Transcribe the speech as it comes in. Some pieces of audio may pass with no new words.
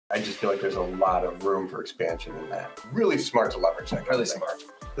I just feel like there's a lot of room for expansion in that. Really smart to leverage that. Really smart.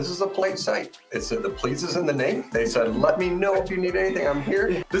 This is a polite site. It said the please is in the name. They said, let me know if you need anything. I'm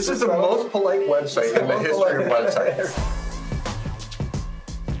here. This is the most polite website in the history of websites.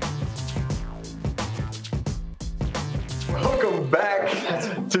 Welcome back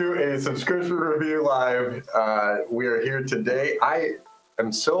to a subscription review live. We are here today. I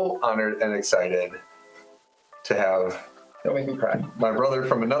am so honored and excited to have Don't make me cry. my brother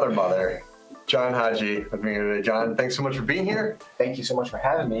from another mother, John Haji, with me today. John, thanks so much for being here. Thank you so much for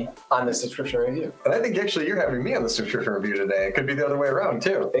having me on the subscription review. And I think actually you're having me on the subscription review today. It could be the other way around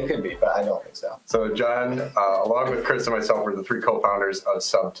too. It could be, but I don't think so. So John, along with Chris and myself, we're the three co-founders of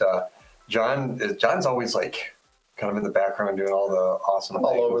SUBTA. John's always like kind of in the background doing all the awesome things.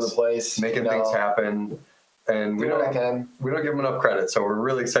 All over the place. Making things happen. And we don't give him enough credit. So we're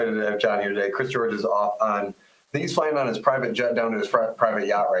really excited to have John here today. Chris George is off on, I think he's flying on his private jet down to his private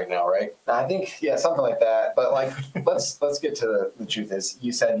yacht right now, right? I think, yeah, something like that. But like, let's get to the truth is,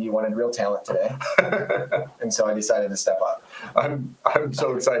 you said you wanted real talent today. And so I decided to step up. I'm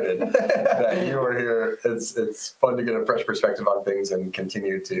so excited that you are here. It's fun to get a fresh perspective on things and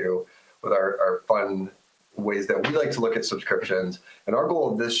continue to, with our fun ways that we like to look at subscriptions. And our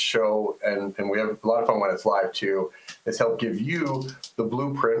goal of this show, and we have a lot of fun when it's live too, is help give you the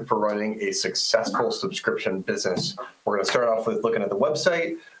blueprint for running a successful subscription business. We're going to start off with looking at the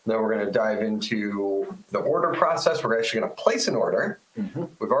website, and then we're going to dive into the order process. We're actually going to place an order. Mm-hmm.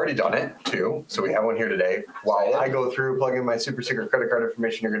 We've already done it too, so we have one here today. While I go through, plug in my super secret credit card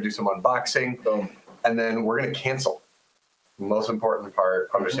information, you're going to do some unboxing. Boom. And then we're going to cancel. The most important part,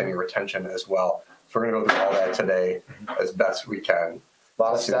 understanding retention as well. So we're going to go through all that today as best we can. A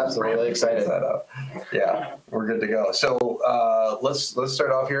lot of steps. I'm really excited. Yeah, we're good to go. So let's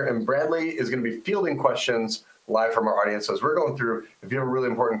start off here. And Bradley is going to be fielding questions live from our audience. So as we're going through, if you have a really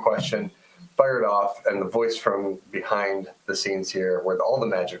important question, fire it off. And the voice from behind the scenes here, where all the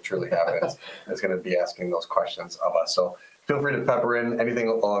magic truly happens, is going to be asking those questions of us. So feel free to pepper in anything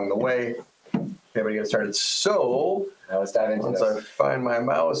along the way. Everybody get started. So let's dive into this. Once I find my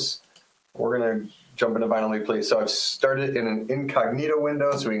mouse, we're going to jump into Vinyl Me Please. So I've started in an incognito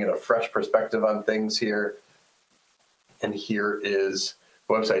window so we can get a fresh perspective on things here. And here is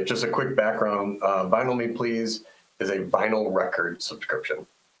the website. Just a quick background. Vinyl Me Please is a vinyl record subscription.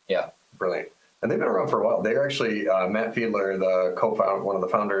 Yeah. Brilliant. And they've been around for a while. They're actually, Matt Fiedler, the co-founder, one of the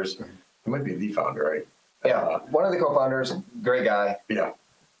founders, he might be the founder, right? Yeah, one of the co-founders, great guy. Yeah.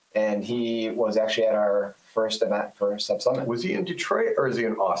 And he was actually at our first event for SubSummit. Was he in Detroit or is he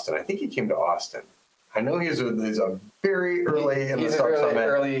in Austin? I think he came to Austin. I know he's a very early in the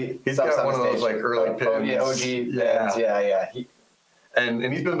SubSummit. He's got one of those like early pins. OG pins. Yeah. And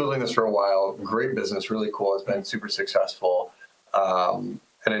he's been building this for a while. Great business, really cool. It's been super successful. And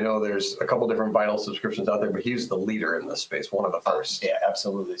I know there's a couple different vinyl subscriptions out there, but he's the leader in this space, one of the first. Yeah,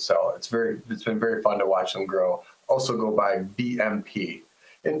 absolutely. So it's been very fun to watch them grow. Also go by BMP.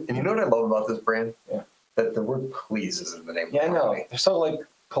 And you know what I love about this brand? Yeah. That the word please is in the name of the company. company. Yeah, I know. They're so like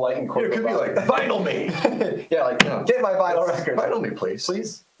polite and cordial. It could be like, vinyl me. Yeah, like, get my vinyl record. Vinyl me, please.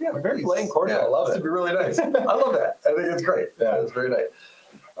 Please. Yeah, very polite and cordial. Yeah, I love it. It'd be really nice. I love that. I think it's great. Yeah, it's very nice.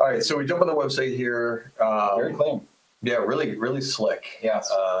 All right, so we jump on the website here. Very clean. Yeah, really, really slick.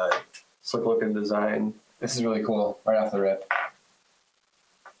 Yes. Slick looking design. This is really cool, right off the rip.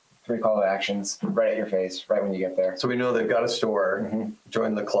 3 call to actions right at your face, right when you get there. So we know they've got a store,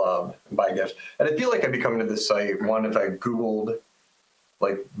 join the club, buy gifts. And I feel like I'd be coming to this site, one, if I Googled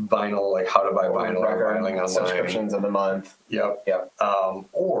like vinyl, like how to buy vinyl or vinyling online. Subscriptions of the month. Yep.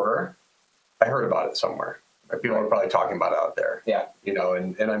 Or I heard about it somewhere. People are probably talking about it out there. Yeah. You know,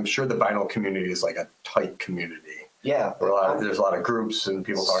 and I'm sure the vinyl community is like a tight community. Yeah. There's a lot of groups and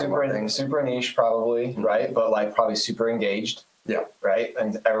people talking about things. Super niche probably, right? But like probably super engaged. Yeah. Right.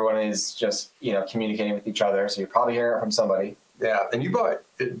 And everyone is just, communicating with each other. So you're probably hearing it from somebody. Yeah. And you bought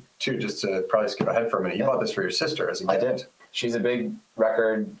it too, just to probably skip ahead for a minute. You bought this for your sister as a gift. I did. She's a big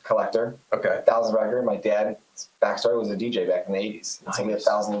record collector. Okay. 1,000 record. My dad's backstory was a DJ back in the 80s. Nice. So we had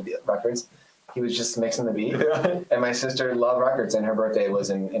 1,000 records. He was just mixing the beat. Yeah. And my sister loved records, and her birthday was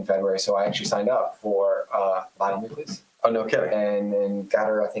in February. So I actually signed up for Vinyl Me Please. Oh, no kidding. And got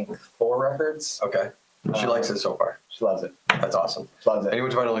her, I think, 4 records. Okay. She likes it so far. She loves it. That's awesome. She loves it. And you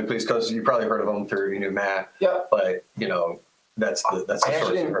went to Vinyl Me Please because you probably heard of them through Matt. Yep. But, that's the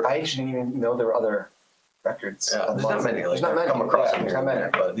source you heard. I actually didn't even know there were other records. Yeah, there's not many. There's not many. Come across them. There's not many.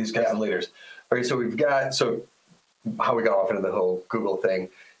 But these guys are leaders. Okay, so how we got off into the whole Google thing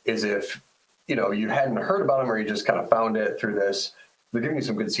is if, you hadn't heard about them or you just kind of found it through this, they're giving you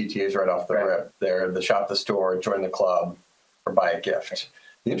some good CTAs right off the rip there. The shop, the store, join the club, or buy a gift.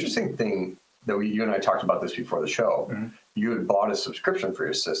 The interesting thing that you and I talked about this before the show, you had bought a subscription for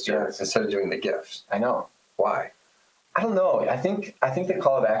your sister instead of doing the gifts. I know. Why? I don't know. I think the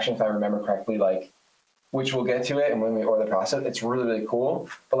call to action, if I remember correctly, like, which we'll get to it, and when we order the process, it's really, really cool.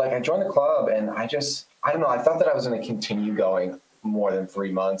 But like, I joined the club, and I don't know. I thought that I was going to continue going more than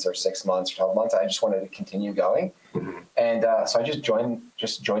 3 months or 6 months or 12 months. I just wanted to continue going, and so I just joined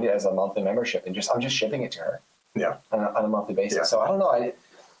it as a monthly membership, and I'm just shipping it to her, on a monthly basis. Yeah. So I don't know.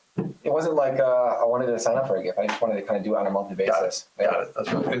 It wasn't like I wanted to sign up for a gift. I just wanted to kind of do it on a monthly basis. Got it.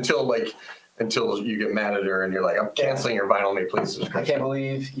 That's right. Until you get mad at her and you're like, I'm canceling your Vinyl Me Please subscription. I can't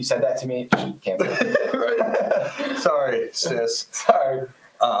believe you said that to me. Can't believe it. Sorry, sis. Sorry.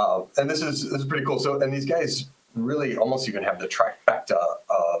 And this is pretty cool. So, and these guys really almost even have the trifecta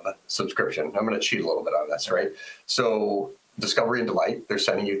of subscription. I'm going to cheat a little bit on this, right? So, discovery and delight. They're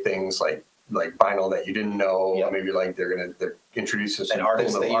sending you things like vinyl that you didn't know. Yep. Maybe like they're introducing some new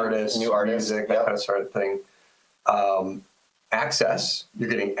artists, music, that kind of sort of thing. Access, you're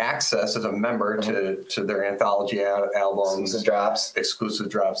getting access as a member to their anthology albums, exclusive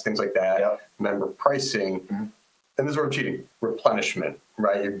drops, things like that. Yep. Member pricing, and this is where I'm cheating. Replenishment,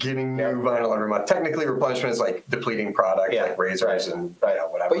 right? You're getting new vinyl every month. Technically, replenishment is like depleting product, like razors and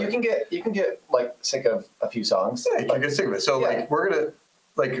whatever. But you can get like sick of a few songs. Yeah, you can get sick of it. So like we're gonna.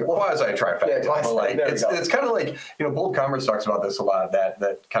 Like quasi trifecta. It's kind of like, Bold Commerce talks about this a lot, that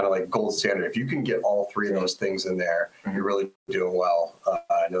kind of like gold standard. If you can get all three of those things in there, you're really doing well.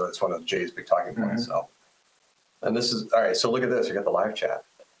 I know that's one of Jay's big talking points. So, and this is all right. So look at this. You got the live chat.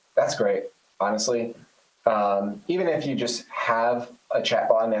 That's great. Honestly, even if you just have a chat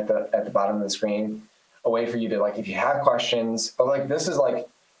button at the bottom of the screen, a way for you to, like, if you have questions, but like this is like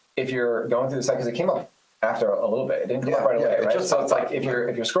if you're going through the site, because it came up after a little bit. It didn't come up right away, right? So it's like if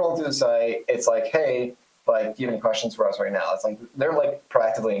you're scrolling through the site, it's like, hey, like, do you have any questions for us right now? It's like they're like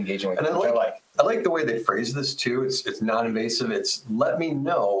proactively engaging with you. And I like the way they phrase this too. It's non-invasive. It's let me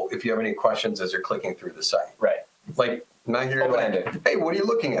know if you have any questions as you're clicking through the site. Right. Like not here like, hey, what are you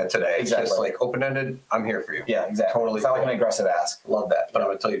looking at today? Exactly. It's just like open-ended. I'm here for you. Yeah, exactly. Totally. It's not like an aggressive ask. Love that. But I'm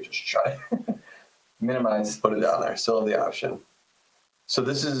gonna tell you, just shut it. Minimize. Put it down there. Still have the option. So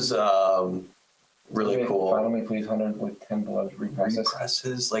this is really cool. Vinyl Me Please 100 with 10 beloved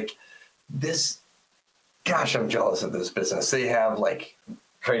represses. Like this, gosh, I'm jealous of this business. They have like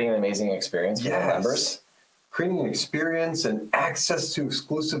creating an amazing experience for their members. Creating an experience and access to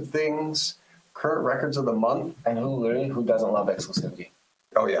exclusive things, current records of the month. And who doesn't love exclusivity?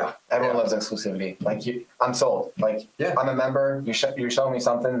 Oh yeah. Everyone loves exclusivity. Like I'm sold. Like I'm a member. You're showing me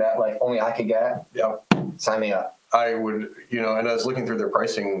something that like only I could get. Yep. Sign me up. I would, and I was looking through their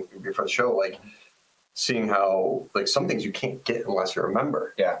pricing before the show, like seeing how like some things you can't get unless you're a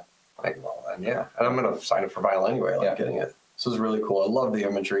member. Yeah. Like, well, then and I'm going to sign up for vinyl anyway. I like getting it. This is really cool. I love the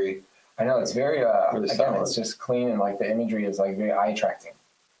imagery. I know it's very, really again, it's just clean, and like the imagery is like very eye attracting.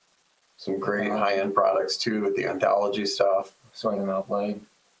 Some great high-end products too with the anthology stuff. Sorry, the mouth blade.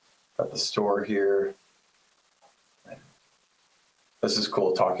 Got the store here. This is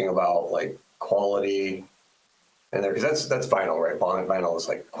cool, talking about like quality in there, because that's vinyl, right? Vinyl is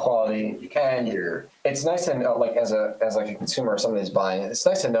like quality. You can hear. It's nice to know, like as like a consumer, somebody's buying it. It's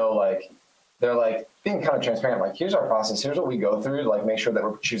nice to know, like they're like being kind of transparent. Like, here's our process. Here's what we go through to like make sure that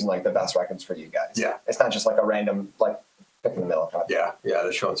we're choosing like the best records for you guys. Yeah. It's not just like a random like pick in the middle. Yeah.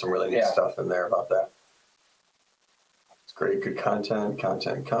 They're showing some really neat stuff in there about that. It's great. Good content.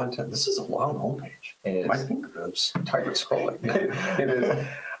 This is a long homepage. It is. My finger's tired of scrolling. It is.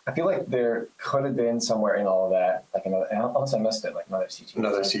 I feel like there could have been somewhere in all of that, like unless I missed it, like another CTA.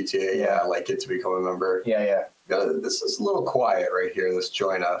 Another CTA, like get to become a member. Yeah. This is a little quiet right here, this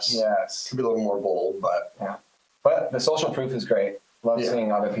join us. Yes. Could be a little more bold, but. Yeah. But the social proof is great. Love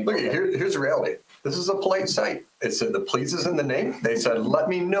seeing other people. Look, here's the reality. This is a polite site. It said the please is in the name. They said, let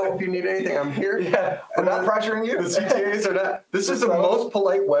me know if you need anything. I'm here. Yeah. We're not pressuring you. The CTAs are not. This is the most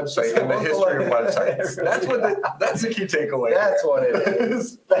polite website in the history of websites. That's the key takeaway. That's what it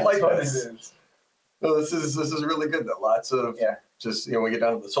is. That's what it is. No, this is really good though. Lots of just, we get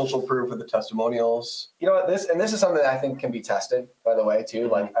down to the social proof with the testimonials. You know what, this is something that I think can be tested, by the way, too.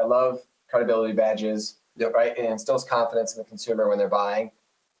 Like, I love credibility badges. Yep. Right. It instills confidence in the consumer when they're buying.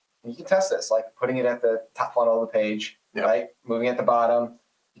 And you can test this, like putting it at the top funnel of the page, right? Moving at the bottom.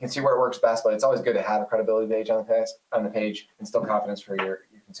 You can see where it works best, but it's always good to have a credibility badge on the page, instill confidence for your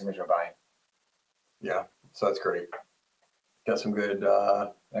consumers who are buying. Yeah, so that's great. Got some good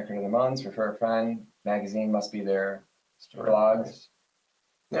record of the months, refer a friend, magazine must be there, blogs.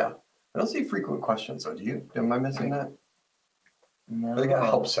 Yeah. I don't see frequent questions though. Do you? Am I missing that? No. They got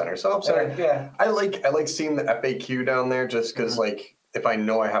help center. So help center. I like seeing the FAQ down there just because like if I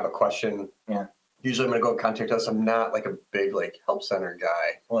know I have a question, Yeah. usually I'm going to go contact us. I'm not like a big like help center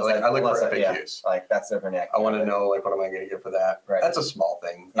guy. Well, Like, I look for FAQs. Yeah, like that's their vernacular. I want to know like what am I going to get for that. Right. That's a small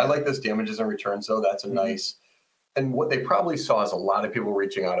thing. Yeah. I like this damages and returns though. That's a nice. And what they probably saw is a lot of people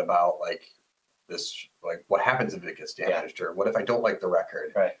reaching out about like this, like what happens if it gets damaged, or what if I don't like the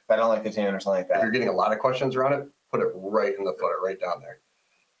record. Right. If I don't like the tune or something like that. If you're getting a lot of questions around it, put it right in the footer, right down there.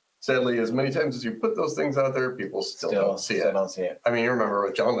 Sadly, as many times as you put those things out there, people still don't see it. I mean, you remember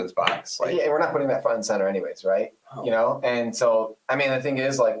with Gentleman's Box, like yeah, we're not putting that front and center anyways, right? Oh. You know, and so I mean, the thing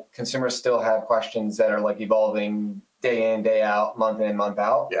is, like, consumers still have questions that are like evolving day in, day out, month in, month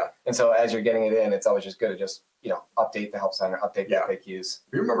out. Yeah. And so as you're getting it in, it's always just good to just update the help center, update the FAQs.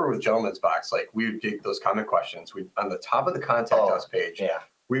 You remember with Gentleman's Box, like we would take those comment questions. We on the top of the contact us page. Yeah.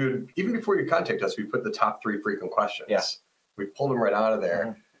 We would, even before you contact us, we put the top 3 frequent questions. Yeah. We pulled them right out of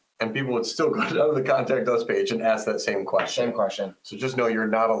there. And people would still go down to the contact us page and ask that same question. Same question. So just know you're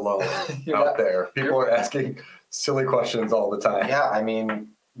not alone out there. People are asking silly questions all the time. Yeah, I mean,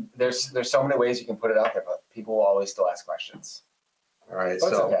 there's so many ways you can put it out there, but people will always still ask questions. All right, But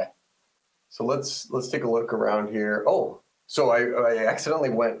it's okay. So let's take a look around here. Oh, so I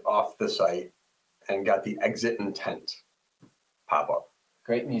accidentally went off the site and got the exit intent pop up.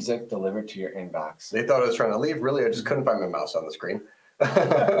 Great music delivered to your inbox. They thought I was trying to leave. Really, I just couldn't find my mouse on the screen.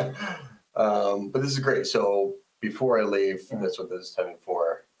 But this is great. So before I leave, that's what this is intended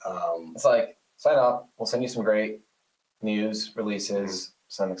for. It's like, sign up. We'll send you some great news, releases,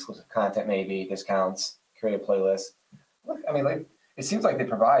 some exclusive content, maybe discounts, create a playlist. Look, I mean, like, it seems like they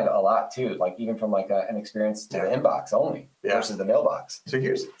provide a lot too, like even from like an experience to the inbox only versus the mailbox. So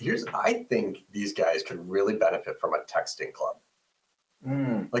here's I think these guys could really benefit from a texting club.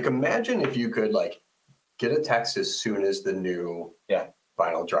 Like imagine if you could like get a text as soon as the new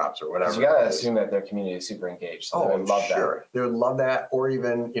vinyl drops or whatever. You gotta assume that their community is super engaged. So they would love that. They would love that, or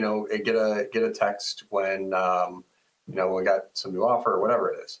even get a text when we got some new offer or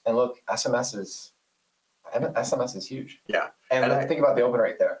whatever it is. And look, SMS is huge. Yeah, and think about the open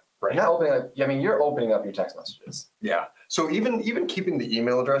rate there. Right. You're not opening up. I mean, you're opening up your text messages. Yeah. So even keeping the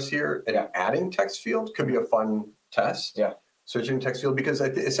email address here and adding text field could be a fun test. Yeah. Switching text field, because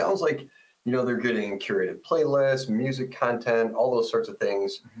it sounds like they're getting curated playlists, music content, all those sorts of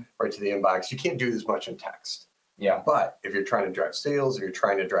things right to the inbox. You can't do this much in text. Yeah. But if you're trying to drive sales, if you're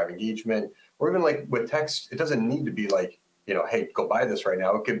trying to drive engagement, or even like with text, it doesn't need to be like, hey, go buy this right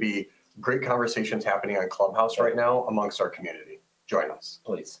now. It could be great conversations happening on Clubhouse right now amongst our community. Join us.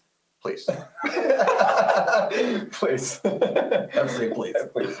 Please. Please. Please. I'd say please.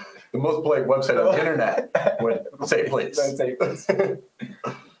 Please. The most polite website on the internet would say please. Say please.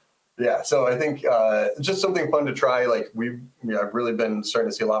 Yeah, so I think just something fun to try. Like I've really been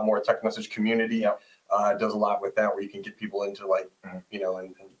starting to see a lot more tech message community. Does a lot with that, where you can get people into like and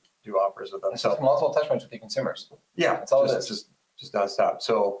do offers with them. So multiple touch points with the consumers. Yeah, that's all it is. Just nonstop.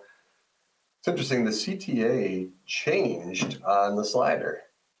 So it's interesting. The CTA changed on the slider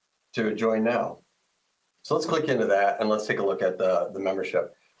to join now. So let's click into that and let's take a look at the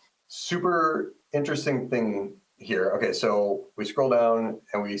membership. Super interesting thing here. Okay, so we scroll down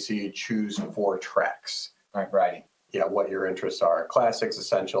and we see choose 4 tracks. All right, variety. Yeah, what your interests are: classics,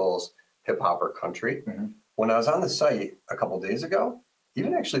 essentials, hip hop, or country. When I was on the site a couple of days ago,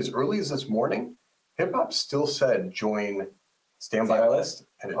 even actually as early as this morning, hip hop still said join standby list,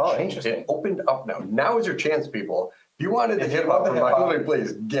 and it opened up now. Now is your chance, people. If you wanted the hip hop from my family,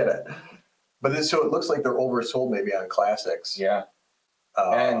 please get it. But then, so it looks like they're oversold maybe on classics. Yeah.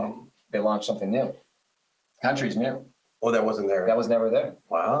 And they launched something new. Country's new. Oh, that wasn't there. That was never there.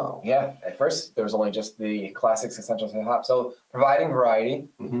 Wow. Yeah. At first, there was only just the classics, essentials, hip hop. So providing variety,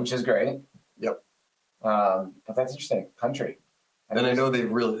 which is great. Yep. But that's interesting. Country. And I know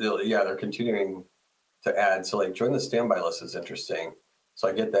they've really, they're continuing to add. So like join the standby list is interesting. So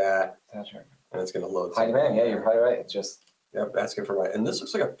I get that. That's right. And it's going to load. High demand. Yeah, you're probably right. It's just. Yep, asking for and this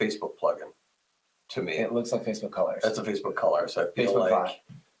looks like a Facebook plugin to me. It looks like Facebook colors. That's a Facebook color. So I feel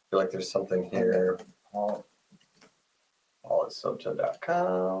like there's something here. All at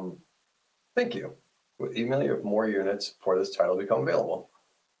SUBTA.com. Thank you. With email you have more units for this title to become available.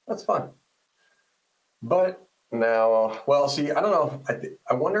 That's fun. But now, well, see, I don't know.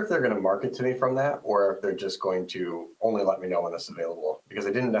 I wonder if they're going to market to me from that, or if they're just going to only let me know when this is available, because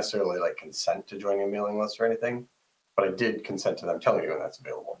I didn't necessarily like consent to joining a mailing list or anything, but I did consent to them telling me when that's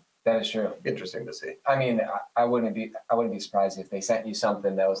available. That is true. Interesting to see. I mean, I wouldn't be surprised if they sent you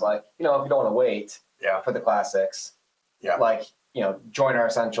something that was like, if you don't want to wait for the classics, like, join our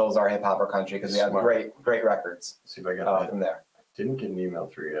essentials, our hip hop or country, because we have great records. Let's see if I got from there. Didn't get an email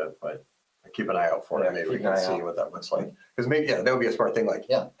through yet, but I keep an eye out for it. Maybe we keep an can eye see out. what that looks like. Because maybe, that would be a smart thing. Like,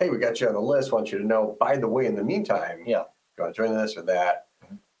 Yeah. hey, we got you on the list. Want you to know, by the way, in the meantime, Yeah. you want to join this or that.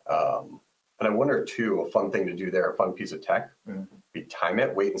 And I wonder too, a fun thing to do there, a fun piece of tech, be time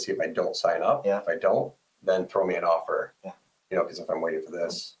it, wait and see if I don't sign up. Yeah. If I don't, then throw me an offer. Yeah. You know, because if I'm waiting for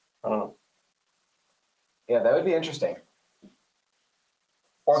this, I don't know. Yeah, that would be interesting.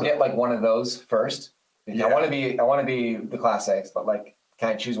 Or get like one of those first. Yeah. I want to be the class X, but like, can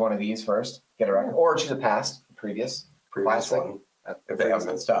I choose one of these first? Get a record, or choose a past, previous classic, one, if they haven't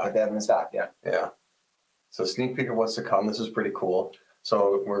been stock. If they haven't been stock, yeah. Yeah. So sneak peek of what's to come. This is pretty cool.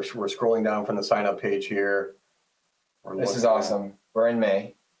 So we're scrolling down from the sign up page here. This is awesome. We're in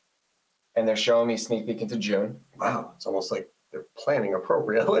May, and they're showing me sneak peek into June. Wow, it's almost like they're planning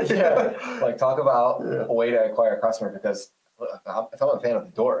appropriately. Yeah, like talk about a way to acquire a customer, because if I'm a fan of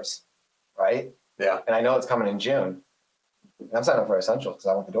the doors, right? Yeah. And I know it's coming in June, I'm signing up for Essential because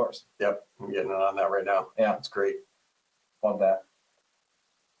I want the doors. Yep, I'm getting on that right now. Yeah, it's great. Love that.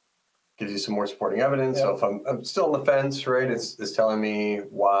 Gives you some more supporting evidence. Yeah. So if I'm still on the fence, right? It's telling me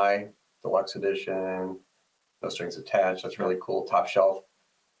why deluxe edition, no strings attached. That's really cool. Top shelf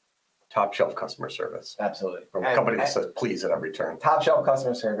customer service. Absolutely. From a company that says please at every turn. Top shelf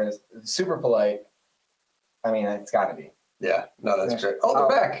customer service, super polite. I mean, it's got to be. Yeah, no, that's great. Oh,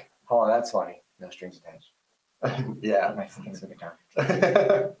 they're back. Hold on, that's funny. No strings attached. Yeah. My things with guitar.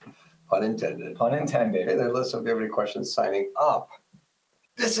 Pun intended. Pun intended. Hey there, listen, if you have any questions signing up.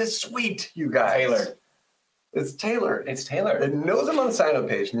 This is sweet, you guys. Tailored. It's tailored. It's tailored. It knows I'm on the sign up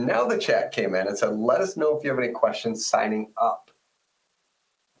page. Now the chat came in and said, let us know if you have any questions signing up.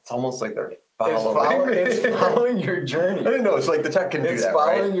 It's almost like they're following It's following your journey. I didn't know. It's like the tech can do It's that,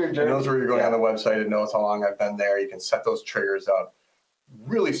 following right? your journey. It knows where you're going on the website. It knows how long I've been there. You can set those triggers up.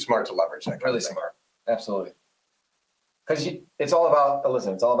 Really smart to leverage that. Really smart. Absolutely. Because it's all about,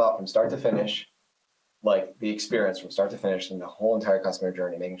 listen, it's all about from start to finish, like the experience from start to finish and the whole entire customer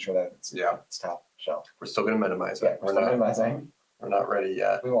journey, making sure that it's top shelf. We're still going to minimize Yeah, it. we're still minimizing. We're not ready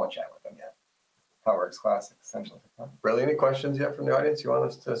yet. We won't chat with them yet. How it works classic, essentially. Really, any questions yet from the audience? You want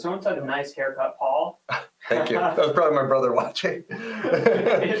us to? Someone took a nice haircut, Paul. Thank you. That was probably my brother watching.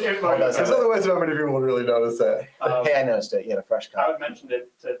 Because otherwise, not many people would really notice that. Hey, I noticed it. You had a fresh cut. I would mention to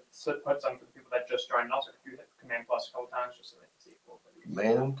put some for the people that just joined, and also if you hit Command Plus a couple times, just so they can see it.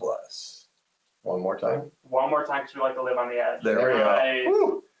 Command Plus. One more time. One more time, because we like to live on the edge. There we go.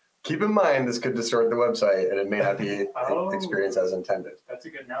 Woo. Keep in mind, this could distort the website, and it may not be experienced as intended. That's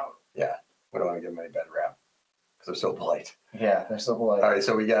a good note. Yeah, we don't want to give them any bad rap because they're so polite. Yeah, they're so polite. All right,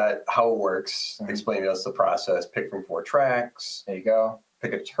 so we got how it works, explaining to us the process, pick from 4 tracks. There you go.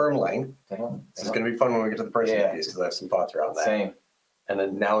 Pick a term length. This is going to be fun when we get to the pricing piece because I have some thoughts around that. Same. An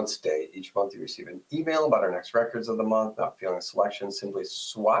announce date. Each month you receive an email about our next records of the month. Not feeling a selection, simply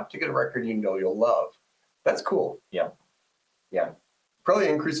swap to get a record you know you'll love. That's cool. Yeah. Yeah. Probably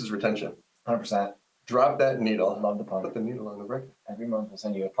increases retention. 100%. Drop that needle. Love the pun. Put the needle on the record. Every month we'll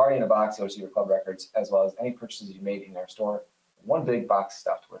send you a party in a box, you'll receive your club records, as well as any purchases you made in our store. One big box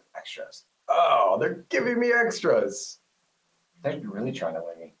stuffed with extras. Oh, they're giving me extras. They're really trying to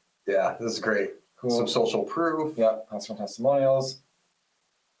win me. Yeah, this is great. Cool. Some social proof. Yep. Customer testimonials.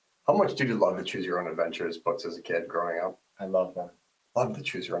 How much did you love the Choose Your Own Adventures books as a kid growing up? I love them. Love the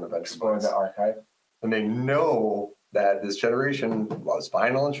Choose Your Own Adventure Explore books. the archive. And they know that this generation loves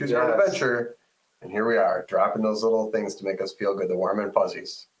vinyl and Choose Your Own Adventure. And here we are, dropping those little things to make us feel good, the warm and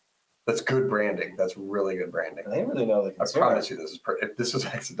fuzzies. That's good branding. That's really good branding. They really know the consumer. I promise you this is if this was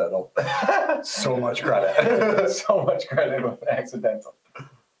accidental, so much credit. So much credit with accidental.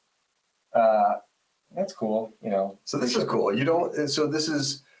 That's cool, you know. So this is cool. You don't, so this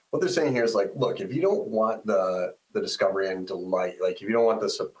is, what they're saying here is like, look, if you don't want the discovery and delight, like if you don't want the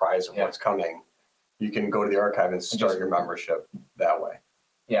surprise of what's coming, you can go to the archive and start your membership that way.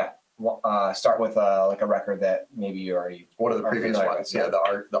 Yeah. Start with like a record that maybe you already. What are the previous ones? Yeah,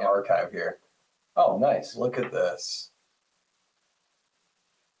 the archive here. Oh, nice. Look at this.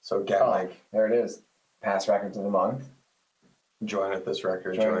 So again, there it is. Past records of the month. Join at this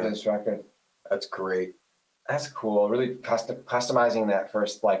record. Join at this record. That's great. That's cool. Really customizing that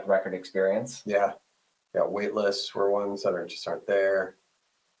first record experience. Yeah. Yeah. Wait lists were ones that just aren't there.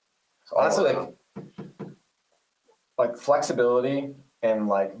 Honestly, like flexibility and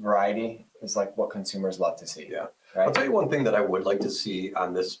variety is what consumers love to see. Yeah. Right? I'll tell you one thing that I would like to see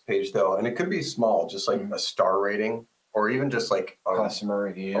on this page though, and it could be small, just like a star rating or even just a customer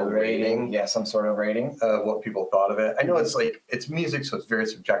review rating. Yeah, some sort of rating of what people thought of it. I know it's music, so it's very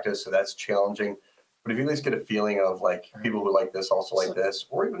subjective, so that's challenging. But if you at least get a feeling of people who like this also like this,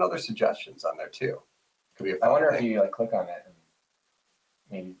 or even other suggestions on there too. Could be a fun I wonder thing. if you click on it and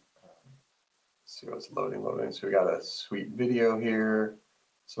maybe see what's loading. So we got a sweet video here.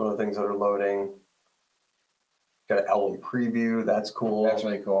 Some of the things that are loading. Got an album preview. That's cool. That's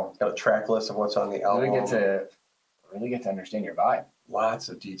really cool. Got a track list of what's on the album. Really get to understand your vibe. Lots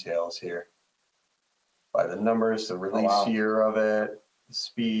of details here. By the numbers, the release year of it, the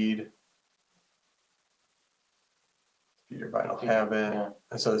speed. Your vinyl habit. Yeah.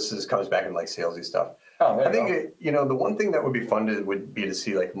 And so this comes back in like salesy stuff. Oh, I think the one thing that would be fun would be to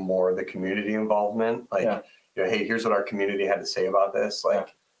see like more of the community involvement. Like, hey, here's what our community had to say about this.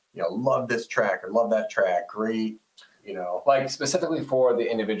 Like, love this track or love that track. Great, Like specifically for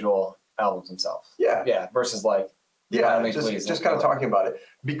the individual albums themselves. Yeah. Yeah. Versus like. Yeah, just kind of talking about it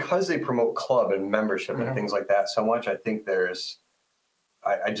because they promote club and membership and things like that so much. I think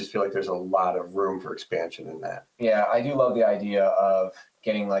I just feel like there's a lot of room for expansion in that. Yeah, I do love the idea of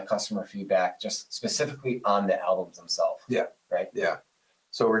getting like customer feedback just specifically on the albums themselves. Yeah. Right? Yeah.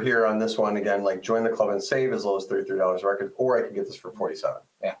 So we're here on this one again, like join the club and save as low as $33 a record, or I can get this for $47.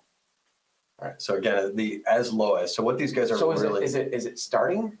 Yeah. All right. So again, the as low as. So what these guys are really. Is it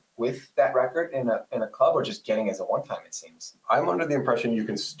starting with that record in a club or just getting as a one time, it seems? I'm under the impression you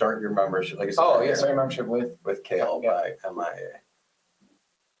can start your membership. Like start your membership with Kale by MIA.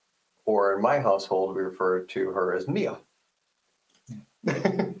 Or in my household, we refer to her as Mia.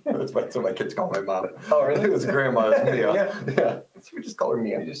 That's what my kids call my mom. Oh, really? It was grandma's Mia. Yeah. So we just call her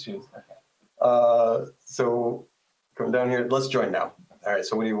Mia. You just choose. Okay. So come down here. Let's join now. All right.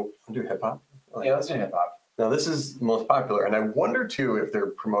 So what do you do? Hip hop? Yeah, let's do hip hop. Now this is most popular, and I wonder too if they're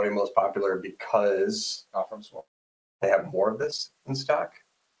promoting most popular because they have more of this in stock.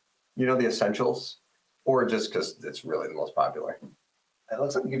 The essentials, or just because it's really the most popular. It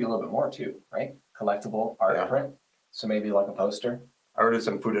looks like they give you a little bit more too, right? Collectible art print. So maybe like a poster. I ordered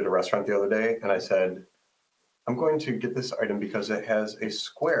some food at a restaurant the other day, and I said, I'm going to get this item because it has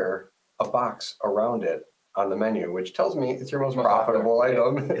a box around it on the menu, which tells me it's your most profitable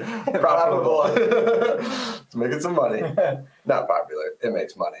item. Profitable. It's making some money. Not popular. It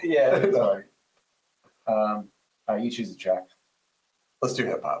makes money. Yeah. Sorry. You choose a track. Let's do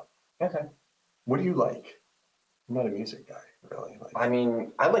hip hop. Okay. What do you like? I'm not a music guy, really.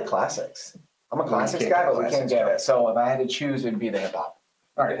 I like classics. I'm a classics guy, but we can't get it. So if I had to choose, it'd be the hip hop.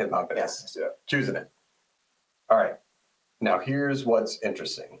 All right, hip hop it is. Let's do it. Choosing it. All right. Now here's what's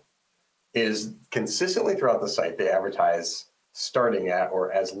interesting. Is consistently throughout the site, they advertise starting at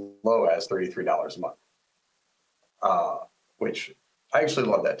or as low as $33 a month, which I actually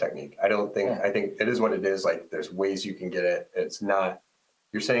love that technique. I think it is what it is. Like there's ways you can get it. It's not,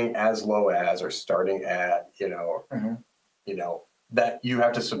 you're saying as low as or starting at, that you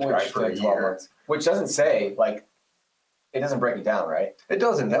have to subscribe for a year. Which doesn't say like, it doesn't break it down, right? It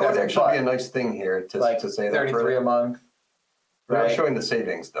doesn't. That would actually be a nice thing here to say that. 33 a month. They're showing the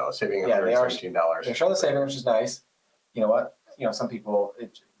savings though, saving $117. They're showing the savings, which is nice. You know what? Some people,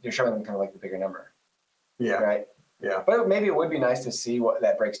 they're showing them kind of like the bigger number. Yeah. Right? Yeah. But maybe it would be nice to see what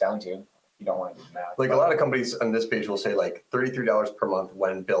that breaks down to. You don't want to do the math. Like a lot of companies on this page will say like $33 per month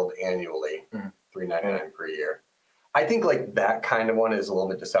when billed annually, $399 per year. I think like that kind of one is a little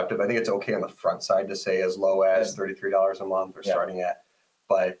bit deceptive. I think it's okay on the front side to say as low as $33 a month or starting at,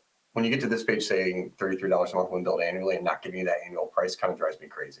 but when you get to this page saying $33 a month when billed annually and not giving you that annual price kind of drives me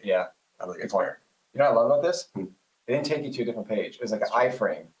crazy. Yeah. I don't think it's fair. You know what I love about this? They didn't take you to a different page. It was like an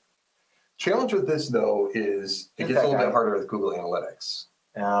iframe. Challenge with this though is it gets a little bit harder with Google Analytics.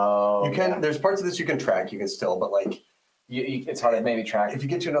 Oh. You can, there's parts of this you can track, you can still, but like. It's hard to maybe track. If you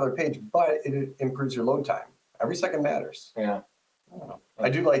get to another page, but it improves your load time. Every second matters. Yeah. I don't know. I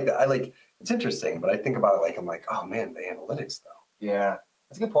do like that. It's interesting, but I think about it like, I'm like, oh man, the analytics though. Yeah.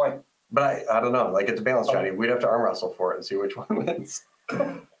 That's a good point. But I don't know. Like it's a balance strategy. We'd have to arm wrestle for it and see which one wins.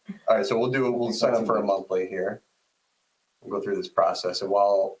 All right, so we'll sign up for a monthly here. We'll go through this process. And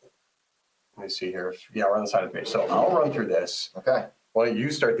let me see here. Yeah, we're on the side of the page. So I'll run through this. Okay. Why don't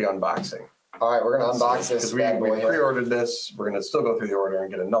you start the unboxing? All right, we're gonna unbox this. Because we pre-ordered this. We're gonna still go through the order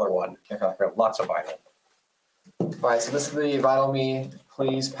and get another one. Okay. We have lots of vinyl. All right, so this is the Vinyl Me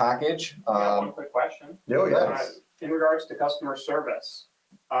Please package. One quick question. In regards to customer service,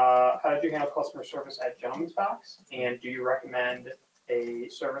 how did you handle customer service at Gentleman's Box? And do you recommend a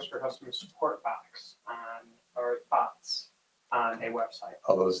service for customer support box or bots on a website?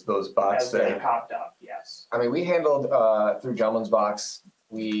 Oh, those bots as they popped up, yes. I mean, we handled through Gentleman's Box.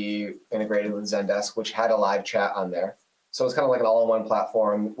 We integrated with Zendesk, which had a live chat on there. So it's kind of like an all-in-one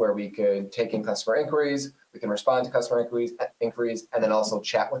platform where we could take in customer inquiries, we can respond to customer inquiries, and then also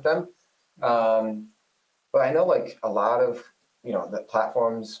chat with them. But I know like a lot of, the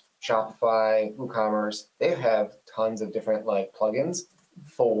platforms, Shopify, WooCommerce, they have tons of different like plugins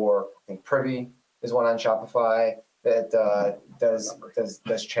for Privy, There's one on Shopify that does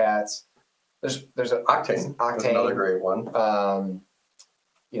chats. There's a Octane. That's another great one.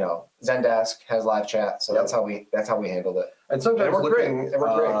 You know, Zendesk has live chat, so that's how we handled it. And sometimes looking It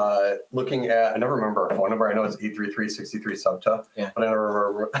worked great. Looking at, I never remember our phone number. I know it's 833-63 SUBTA, Yeah. but I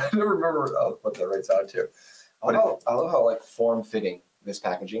never remember what that writes out to. I love how like form fitting this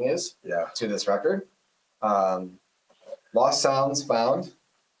packaging is. Yeah. To this record. Lost sounds found,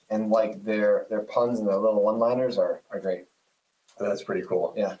 and like their puns and their little one-liners are great. That's pretty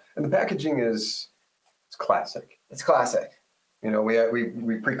cool. Yeah. And the packaging it's classic. It's classic. You know, we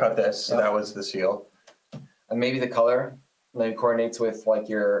pre-cut this, so that was the seal. And maybe the color maybe coordinates with like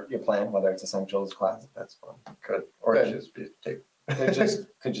your plan, whether it's essentials, class. That's fun. Could. Or it just be tape.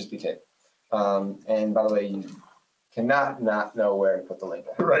 Could just be tape. And by the way, you cannot not know where to put the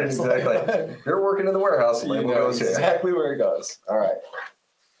label. Right, exactly. You're working in the warehouse, the You label know goes here. exactly where it goes. All right.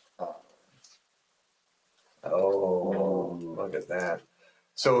 Oh, look at that.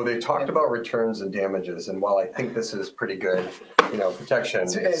 So they talked about returns and damages, and while I think this is pretty good, you know, protection,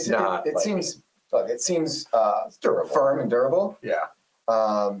 it's not. It seems durable. firm and durable. Yeah.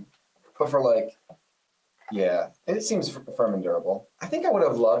 But for like, yeah, it seems firm and durable. I think I would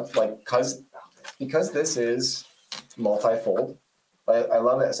have loved because this is multi-fold. I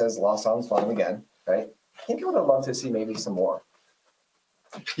love that it says lost sounds found again, right? I think I would have loved to see maybe some more.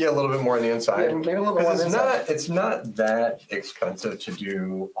 Yeah, a little bit more on the inside. Yeah, maybe a little bit more on the inside. It's not that expensive to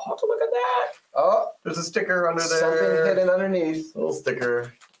do. Oh, look at that. Oh, there's a sticker under there. Something hidden underneath. A little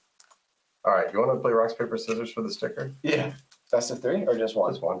sticker. All right, you want to play rocks, paper, scissors for the sticker? Yeah. Best of three or just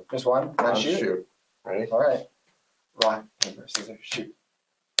one? Just one. Just one? Not shoot? Shoot. Ready? All right. Rock, paper, scissors, shoot.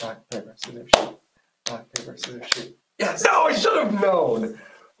 Rock, paper, scissors, shoot. Rock, paper, scissors, shoot. Yes. No, I should have known.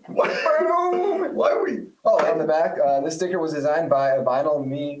 What? Why are we? Oh, on the back, this sticker was designed by a Vinyl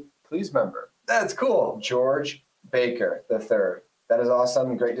Me Please member. That's cool. George Baker III. That is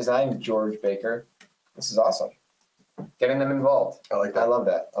awesome. Great design, George Baker. This is awesome. Getting them involved. I like that. I love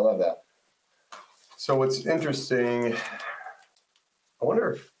that. I love that. So what's interesting, I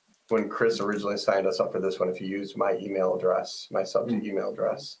wonder if when Chris originally signed us up for this one, if he used my email address, my SubSummit email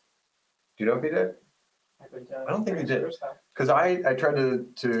address. Do you know if he did? I don't think he did. Because I tried to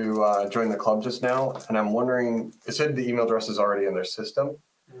join the club just now, and I'm wondering, it said the email address is already in their system.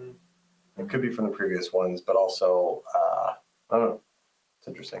 It could be from the previous ones, but also, I don't know. It's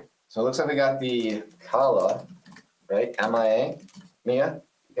interesting. So it looks like we got the Kala, right? MIA, Mia.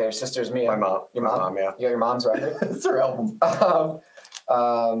 Yeah, your sister's Mia. My mom. Your mom? Yeah. You got your mom's record? It's her album.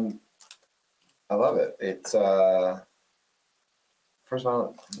 I love it. It's first of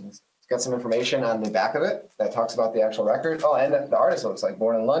all, it's got some information on the back of it that talks about the actual record. Oh, and the artist looks like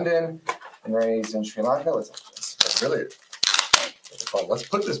born in London and raised in Sri Lanka. It's really fun. Let's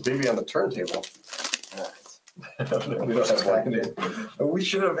put this baby on the turntable. All right. We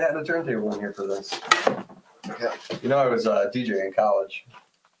should have had a turntable in here for this. Okay. You know, I was a DJ in college.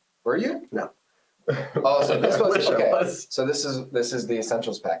 Were you? No. Oh, so this I was wish I okay. was. So this is the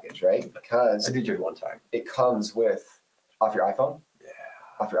essentials package, right? Because I DJ'd one time. it comes with off your iPhone. Yeah.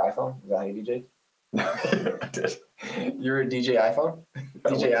 Off your iPhone. Is that how you DJ? I did. You're a DJ iPhone.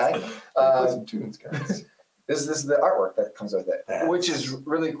 DJI. Play some tunes, guys. This is the artwork that comes with it, which is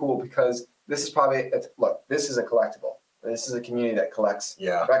really cool because this is probably look. This is a collectible. This is a community that collects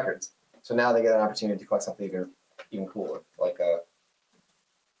records. So now they get an opportunity to collect something even cooler, like a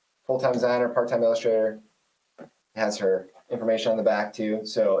full-time designer, part-time illustrator. Has her information on the back too.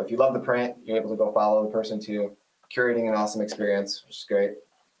 So if you love the print, you're able to go follow the person too, curating an awesome experience, which is great.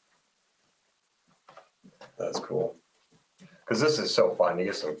 That's cool. Because this is so fun. You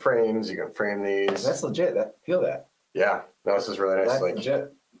get some frames. You can frame these. That's legit. Feel that. Yeah. No, this is really nice. That's like,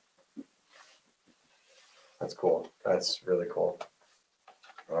 legit. That's cool. That's really cool.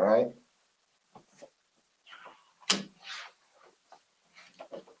 All right.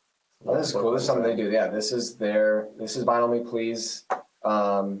 Well, this is cool. This is something they do. Yeah, this is Vinyl Me Please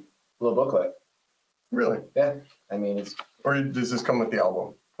little booklet. Really? Yeah. I mean, it's. Or does this come with the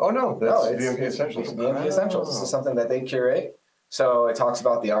album? Oh, no. That's VMP Essentials. It's VMP Essentials. This is something that they curate. So it talks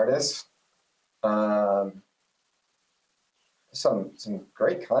about the artist. Some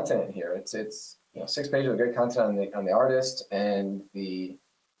great content in here. It's 6 pages of great content on the artist and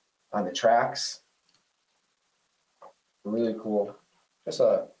on the tracks. Really cool. Just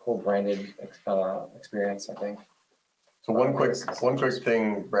a cool branded experience, I think. So one quick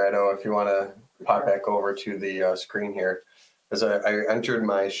thing, Brado, if you want to pop back over to the screen here, is I entered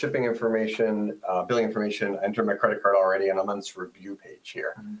my shipping information, billing information, I entered my credit card already, and I'm on this review page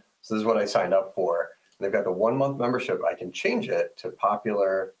here. Mm-hmm. So this is what I signed up for. And they've got the 1 month membership. I can change it to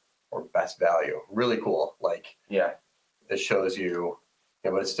popular or best value. Really cool. Like, Yeah. it shows you,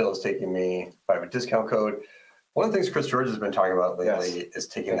 but it still is taking me, if I have a discount code. One of the things Chris George has been talking about lately is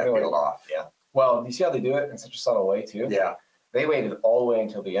taking that field off. Yeah. Well, you see how they do it in such a subtle way too? Yeah. They waited all the way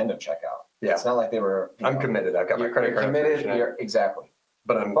until the end of checkout. Yeah. It's not like they were. I'm committed. I've got my credit card. Committed. Exactly.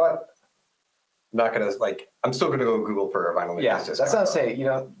 But I'm not going to, like, I'm still going to go Google for a vinyl discount. Yeah, that's not to say,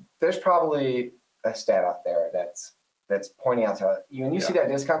 there's probably a stat out there that's pointing out to you. When you see that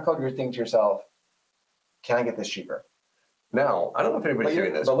discount code, you're thinking to yourself, can I get this cheaper? Now, I don't know if anybody's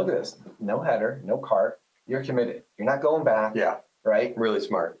doing this. But look at this. No header, no cart. You're committed. You're not going back. Yeah. Right? Really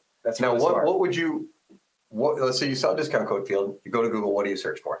smart. That's now, really what smart. would you, let's say you saw a discount code field, you go to Google, what do you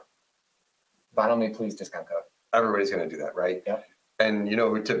search for? Vinyl Me Please discount code. Everybody's going to do that, right? Yep. And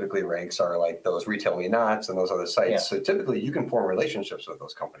who typically ranks are like those Retail Me Nots and those other sites. Yeah. So typically you can form relationships with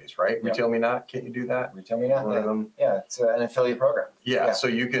those companies, right? Yep. Retail Me Not, can't you do that? Retail Me Not. One of them. Yeah, it's an affiliate program. Yeah. So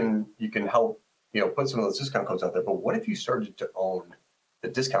you can help, put some of those discount codes out there. But what if you started to own the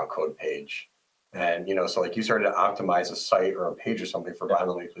discount code page? And, so like you started to optimize a site or a page or something for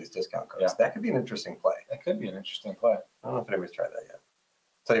Vinyl Me Please discount codes. Yeah. That could be an interesting play. That could be an interesting play. I don't know if anybody's tried that yet.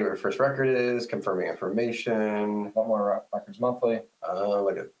 Tell you what your first record is, confirming information. Want more records monthly.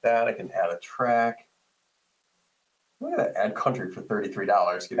 Look at that. I can add a track. Look at that. Add country for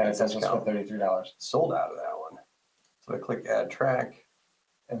 $33. Give me Add a essentials for discount. $33. Sold out of that one. So I click add track.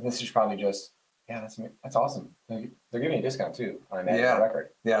 And this is probably just, that's awesome. They're giving you a discount too on an record.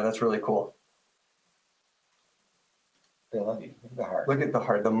 Yeah, that's really cool. They love you. Look at the heart. Look at the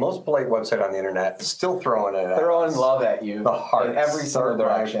heart. The most polite website on the internet, still throwing it at Throwing us. love at you. The heart. In every single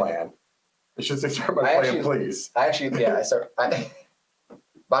direction. Plan. It should say start my plan, please. Vinyl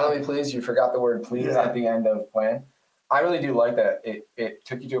Me Please, you forgot the word please at the end of plan. I really do like that it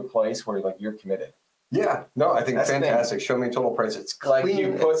took you to a place where you're committed. Yeah. No, I think That's fantastic. Show me total price. It's clean, like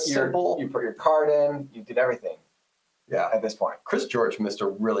you put simple. You put your card in, you did everything. Yeah. At this point. Chris George missed a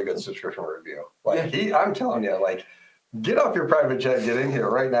really good subscription review. I'm telling you, get off your private jet, get in here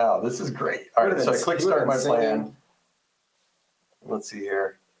right now. This is great. All right, so I click start my plan. Let's see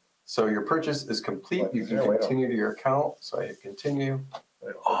here. So your purchase is complete. You can continue to your account. So I hit continue.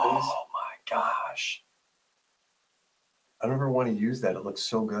 Oh my gosh. I don't ever want to use that. It looks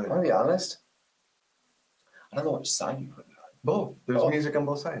so good. I'm gonna be honest. I don't know which side you put it on. Both. There's music on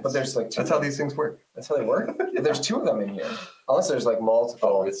both sides. But there's That's how these things work. That's how they work? But there's two of them in here. Unless there's multiple.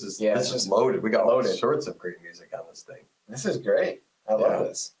 Oh, this is just loaded. We got all sorts of great music on this thing. This is great. I love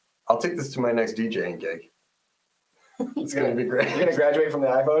this. I'll take this to my next DJing gig. It's going to be great. You're going to graduate from the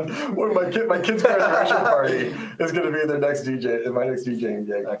iPhone? My kid's graduation party is going to be my next DJing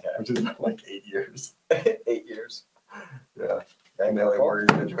gig, which is like 8 years. 8 years. Yeah. And now we're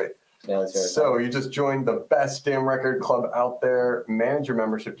going to graduate. So you just joined the best damn record club out there. Manage your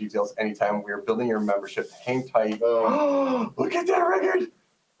membership details anytime. We are building your membership. Hang tight. Look at that record.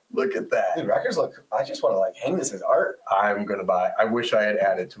 Look at that. Dude, records look, I just want to hang this as art. I'm going to buy. I wish I had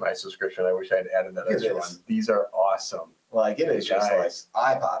added to my subscription. I wish I had added that extra one. These are awesome. Well, I get it. It's just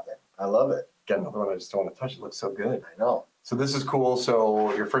eye-popping. I love it. Get another one I just don't want to touch. It looks so good. I know. So this is cool.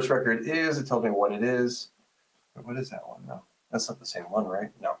 So your first record it tells me what it is. What is that one? No, that's not the same one, right?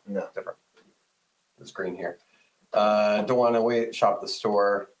 No, different. It's green here. Don't want to shop the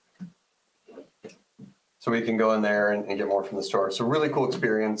store. So we can go in there and get more from the store. So really cool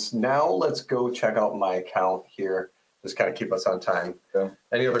experience. Now let's go check out my account here. Just kind of keep us on time. Okay.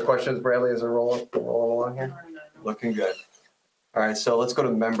 Any other questions, Bradley, as we're rolling along here? Looking good. All right, so let's go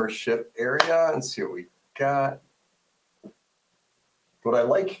to membership area and see what we got. What I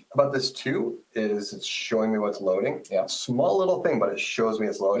like about this too is it's showing me what's loading. Yeah. Small little thing, but it shows me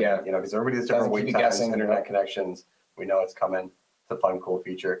it's loading. Yeah. Because everybody has different wait times, internet connections. We know it's coming. It's a fun, cool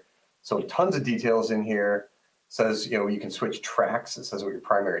feature. So tons of details in here. Says, you can switch tracks. It says what your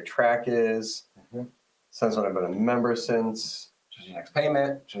primary track is. Says when I've been a member since. Shows your next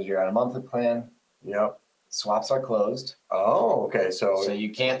payment. Shows you're on a monthly plan. Yep. Swaps are closed. Oh, okay. So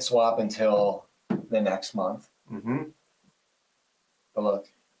you can't swap until the next month. Mm-hmm. But look,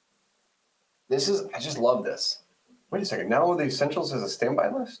 I just love this. Wait a second. Now the essentials is a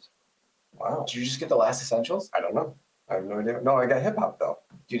standby list? Wow. Did you just get the last essentials? I don't know. I have no idea. No, I got hip hop though.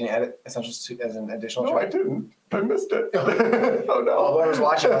 You didn't add essentials as an additional No, track? I didn't. I missed it. Oh no. Well, whoever's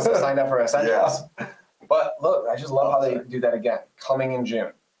watching us signed up for essentials. Yeah. But look, I just love how they do that again. Coming in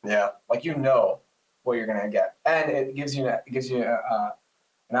June. Yeah. Like what you're gonna get, and it gives you an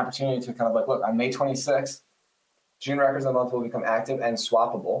opportunity to kind of look on May 26th, June records of the month will become active and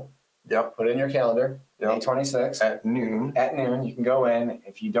swappable. Yep. Put it in your calendar. Yep. May 26th at noon. At noon, you can go in.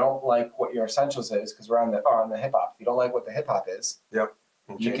 If you don't like what your essentials is, because we're on the hip hop. If you don't like what the hip hop is, yep.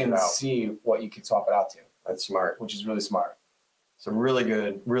 you change can it out. see what you could swap it out to, That's smart. which is really smart. It's a really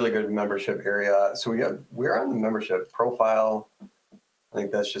good membership area. So we're on the membership profile. I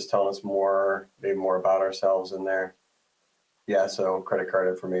think that's just telling us maybe more about ourselves in there. Yeah, so credit card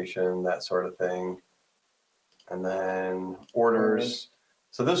information, that sort of thing. And then orders.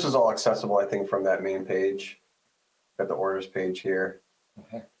 So this is all accessible, I think, from that main page. Got the orders page here.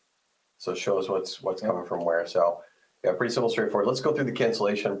 Okay. So it shows what's coming from where. So yeah, pretty simple, straightforward. Let's go through the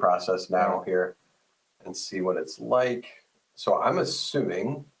cancellation process now here and see what it's like. So I'm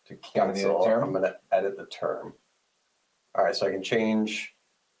assuming to cancel, I'm going to edit the term. All right, so I can change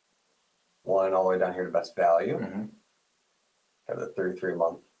one all the way down here to best value. Have the 33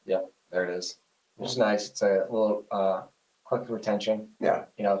 month. Yep, there it is. Which is nice. It's a little quick retention. Yeah.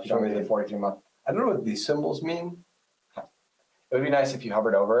 You know, if you don't need the 43 month. I don't know what these symbols mean. It would be nice if you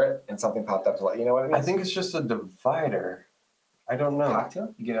hovered over it and something popped up to let you know what it means. I think it's just a divider. I don't know.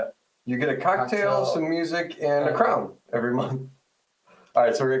 Cocktail? You get a cocktail, some music, and a crown every month. All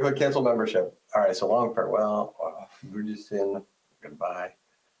right, so we're gonna click cancel membership. All right, so long farewell. Oh, we're just in. Goodbye.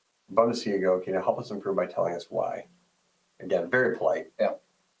 Bummed to see you go. Can you help us improve by telling us why? Again, very polite. Yeah,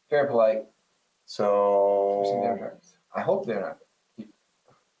 very polite. So I hope they're not.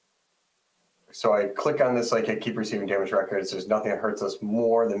 So I click on this, like, I keep receiving damaged records. There's nothing that hurts us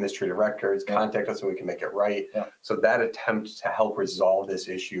more than mistreated records. Contact us and we can make it right. Yeah. So that attempt to help resolve this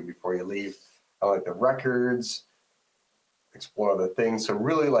issue before you leave, I like the records, explore other things. So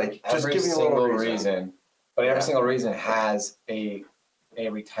really, like, just every give me a single little reason. But every single reason has a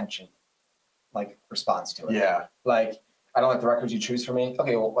retention, like, response to it. Yeah. Like, I don't like the records you choose for me.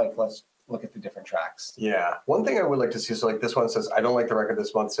 Okay, well, like, let's look at the different tracks. Yeah. One thing I would like to see, so like this one says, I don't like the record.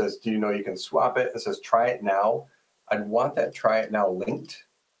 This one says, do you know you can swap it? It says, try it now. I'd want that try it now linked.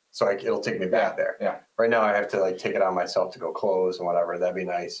 So it'll take me back there. Yeah. Right now I have to like take it on myself to go close and whatever. That'd be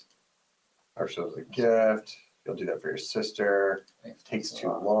nice. Or shows a gift. You'll do that for your sister. It takes too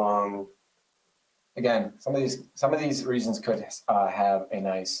long. Again, some of these reasons could have a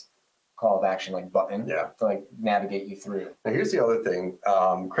nice call of action, like button, Yeah. to like navigate you through. Now here's the other thing.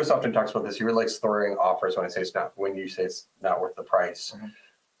 Chris often talks about this. He really likes throwing offers when you say it's not worth the price.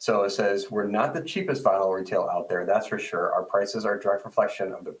 So it says, we're not the cheapest vinyl retail out there, that's for sure. Our prices are a direct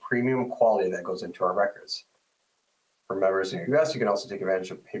reflection of the premium quality that goes into our records. For members in the US, you can also take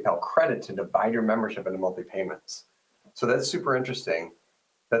advantage of PayPal credit to divide your membership into monthly payments. So that's super interesting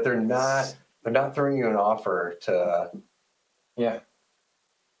that they're not throwing you an offer to. Yeah.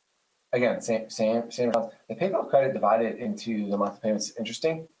 Again, same. The PayPal credit divided into the monthly payments.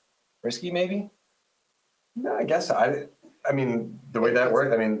 Interesting, risky maybe. No, I guess I mean the way that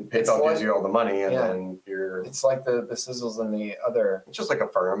works. I mean, PayPal gives you all the money, and then you're. It's like the sizzles and the other. It's just like a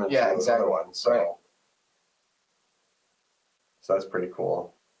firm, and exactly. Other ones. So, so that's pretty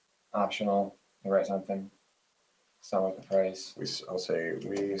cool. Optional. You write something. Sound like the price. I'll say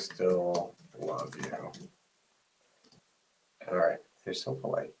we still love you. All right, you're so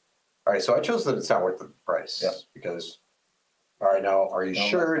polite. All right, so I chose that it's not worth the price because, all right, now, are you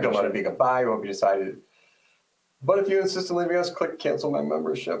sure? Don't let it be goodbye. Won't be decided. But if you insist on leaving us, click cancel my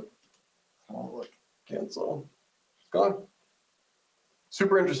membership. Oh, look, cancel. It's gone.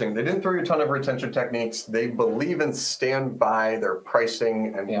 Super interesting. They didn't throw you a ton of retention techniques. They believe and stand by their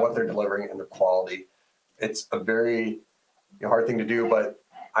pricing and what they're delivering and the quality. It's a very hard thing to do, but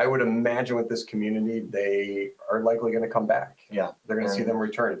I would imagine with this community, they are likely going to come back. Yeah. They're going to see them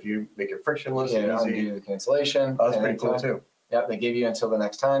return. If you make it frictionless and easy. Undo the cancellation. That's pretty cool too. Yeah, they give you until the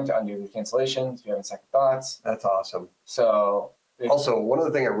next time to undo the cancellation if you're having second thoughts. That's awesome. So. Also, one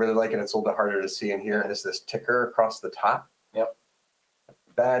other thing I really like, and it's a little bit harder to see in here, is this ticker across the top. Yep.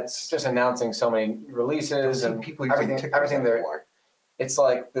 That's just announcing so many releases and people using everything there. It's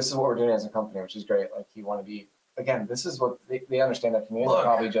like, this is what we're doing as a company, which is great. Like, you want to be. Again, this is what they understand that community.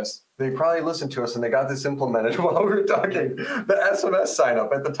 Look, they probably listened to us and they got this implemented while we were talking. The SMS sign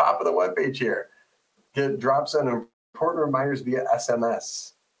up at the top of the webpage here. It drops in important reminders via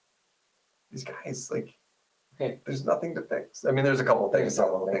SMS. These guys, like, there's nothing to fix. I mean, there's a couple of things,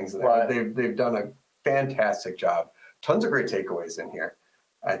 they've done a fantastic job. Tons of great takeaways in here,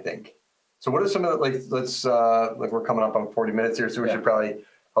 I think. So what are some of the, let's we're coming up on 40 minutes here, so we should probably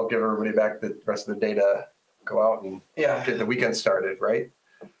help give everybody back the rest of the day to go out and get the weekend started, right?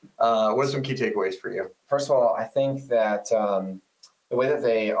 What are some key takeaways for you? First of all, I think that the way that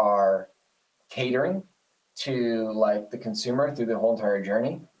they are catering to like the consumer through the whole entire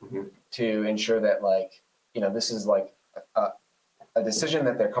journey to ensure that this is like a decision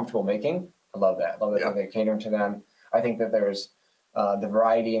that they're comfortable making. I love that. I love that they're catering to them. I think that there's the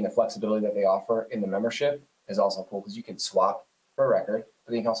variety and the flexibility that they offer in the membership is also cool because you can swap for a record.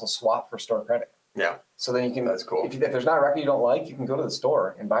 but you can also swap for store credit. Yeah. So then you can, That's cool. if there's not a record you don't like, you can go to the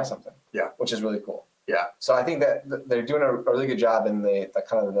store and buy something. Yeah. Which is really cool. Yeah. So I think that they're doing a really good job in the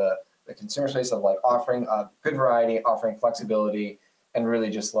kind of the consumer space of like offering a good variety, offering flexibility, and really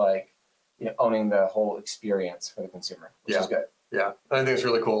just like, you know, owning the whole experience for the consumer, which is good. Yeah. And I think it's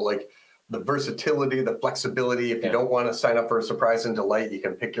really cool. Like the versatility, the flexibility. If you Yeah. don't want to sign up for a surprise and delight, you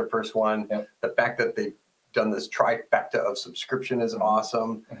can pick your first one. Yep. The fact that they've done this trifecta of subscription is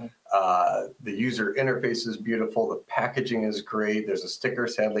awesome. The user interface is beautiful. The packaging is great. There's a sticker.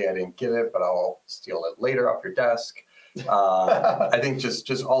 Sadly, I didn't get it, but I'll steal it later off your desk. I think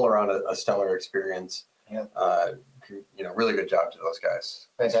just all around a stellar experience. Yeah. You know, really good job to those guys.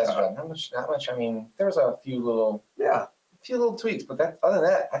 Fantastic job. Not much. I mean, there was a few little tweaks, but other than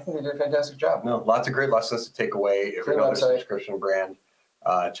that, I think they did a fantastic job. No, lots of great lessons to take away. If you're another subscription brand,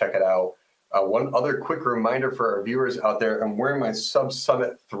 check it out. One other quick reminder for our viewers out there, I'm wearing my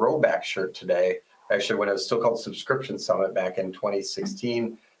SubSummit throwback shirt today. Actually, when it was still called Subscription Summit back in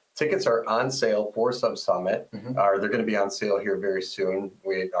 2016. Tickets are on sale for SubSummit. They're going to be on sale here very soon.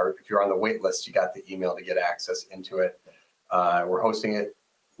 If you're on the wait list, you got the email to get access into it. We're hosting it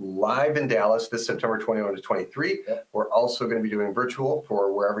live in Dallas this September 21 to 23. Yep. We're also going to be doing virtual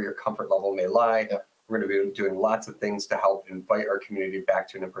for wherever your comfort level may lie. Yep. We're going to be doing lots of things to help invite our community back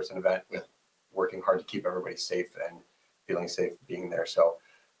to an in-person event, with working hard to keep everybody safe and feeling safe being there. So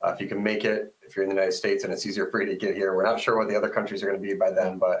if you can make it, if you're in the United States and it's easier for you to get here, we're not sure what the other countries are going to be by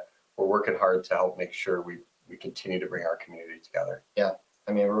then, but we're working hard to help make sure we continue to bring our community together. Yeah.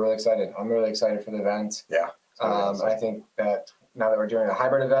 I mean, we're really excited. I'm really excited for the event. Yeah. I think that now that we're doing a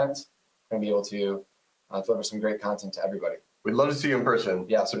hybrid event, we're going to be able to deliver some great content to everybody. We'd love to see you in person.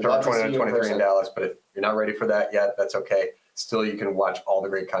 Yeah, September 20 to 23 in Dallas, but if you're not ready for that yet, that's okay. Still, you can watch all the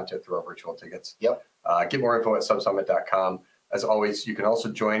great content through our virtual tickets. Yep. Get more info at SubSummit.com. As always, you can also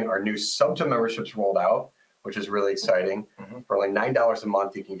join our new SUBTA memberships rolled out, which is really exciting. For only $9 a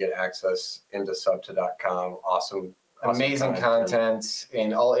month, you can get access into SUBTA.com. Awesome Amazing content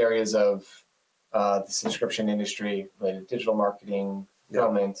in all areas of the subscription industry, related to digital marketing,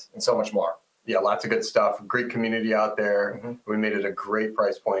 fulfillment, and so much more. Yeah, lots of good stuff. Great community out there. We made it a great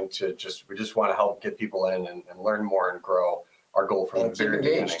price point to we just want to help get people in and learn more and grow. Our goal from the very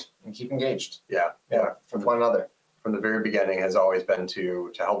beginning. And keep engaged. Yeah. With one another. From the very beginning has always been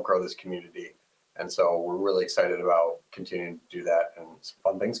to help grow this community. And so we're really excited about continuing to do that, and some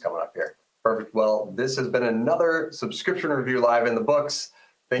fun things coming up here. Perfect. Well, this has been another subscription review live in the books.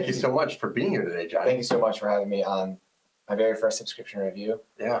 Thank you so much for being here today, Johnny. Thank you so much for having me on my very first subscription review.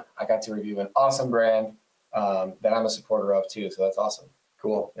 Yeah. I got to review an awesome brand that I'm a supporter of too. So that's awesome.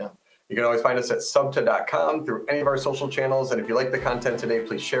 Cool. Yeah. You can always find us at SUBTA.com through any of our social channels. And if you like the content today,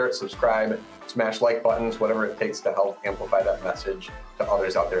 please share it, subscribe, smash like buttons, whatever it takes to help amplify that message to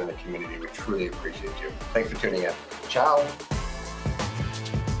others out there in the community. We truly appreciate you. Thanks for tuning in. Ciao.